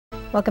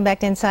Welcome back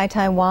to Inside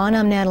Taiwan.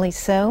 I'm Natalie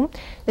So.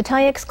 The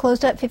TAIEX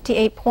closed up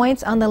 58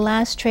 points on the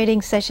last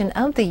trading session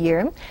of the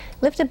year,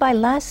 lifted by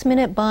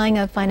last-minute buying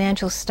of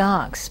financial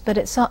stocks, but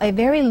it saw a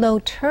very low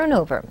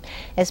turnover,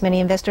 as many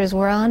investors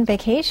were on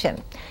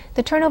vacation.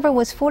 The turnover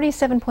was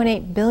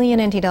 47.8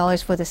 billion NT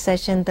dollars for the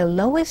session, the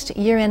lowest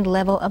year-end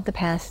level of the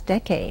past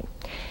decade.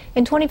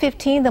 In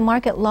 2015, the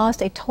market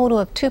lost a total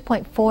of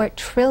 2.4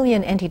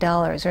 trillion NT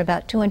dollars, or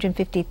about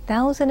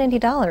 250,000 NT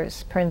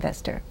dollars per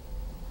investor.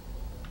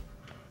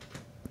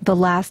 The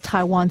last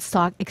Taiwan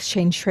Stock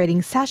Exchange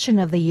trading session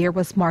of the year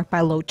was marked by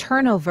low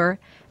turnover,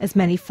 as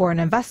many foreign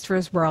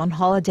investors were on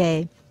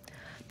holiday.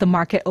 The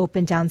market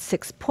opened down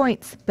 6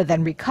 points, but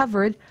then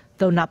recovered,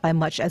 though not by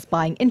much as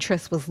buying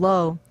interest was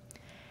low.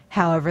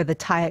 However, the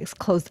TAIEX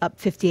closed up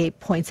 58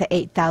 points at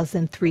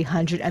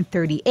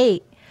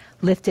 8,338,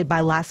 lifted by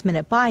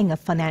last-minute buying of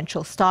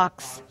financial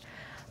stocks.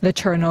 The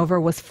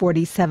turnover was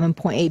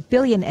 47.8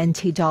 billion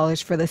NT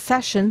dollars for the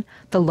session,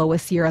 the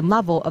lowest year-end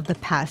level of the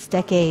past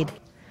decade.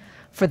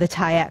 For the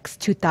TAIEX,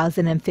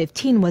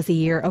 2015 was a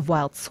year of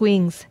wild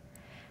swings.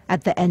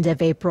 At the end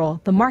of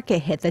April, the market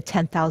hit the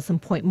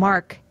 10,000-point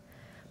mark.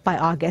 By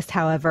August,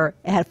 however,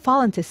 it had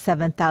fallen to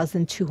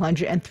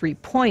 7,203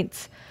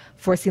 points,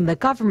 forcing the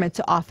government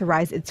to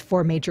authorize its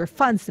 4 major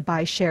funds to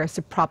buy shares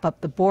to prop up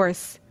the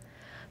bourse.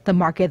 The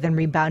market then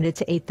rebounded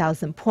to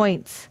 8,000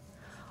 points.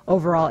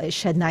 Overall, it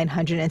shed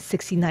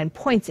 969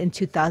 points in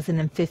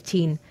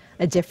 2015,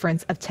 a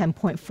difference of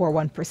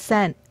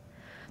 10.41%.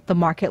 The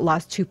market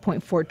lost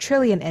 2.4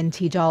 trillion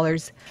NT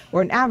dollars,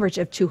 or an average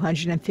of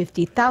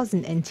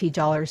 250,000 NT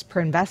dollars per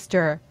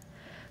investor.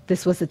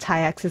 This was the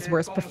TAIEX's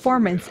worst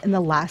performance in the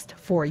last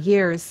 4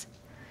 years.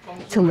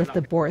 To lift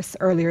the bourse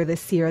earlier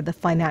this year, the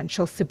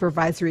Financial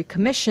Supervisory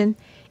Commission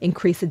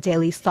increased the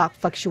daily stock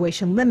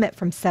fluctuation limit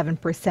from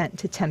 7%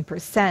 to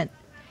 10%.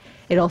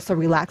 It also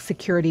relaxed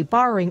security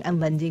borrowing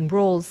and lending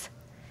rules.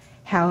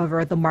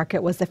 However, the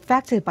market was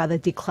affected by the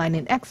decline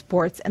in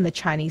exports and the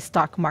Chinese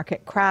stock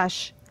market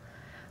crash.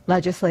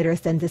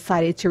 Legislators then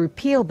decided to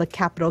repeal the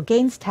capital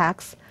gains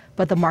tax,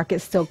 but the market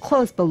still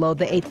closed below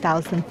the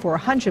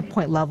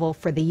 8,400-point level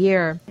for the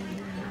year.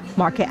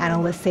 Market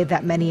analysts say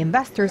that many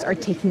investors are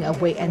taking a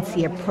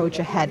wait-and-see approach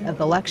ahead of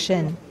the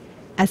election.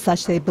 As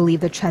such, they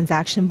believe the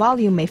transaction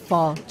volume may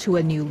fall to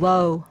a new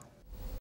low.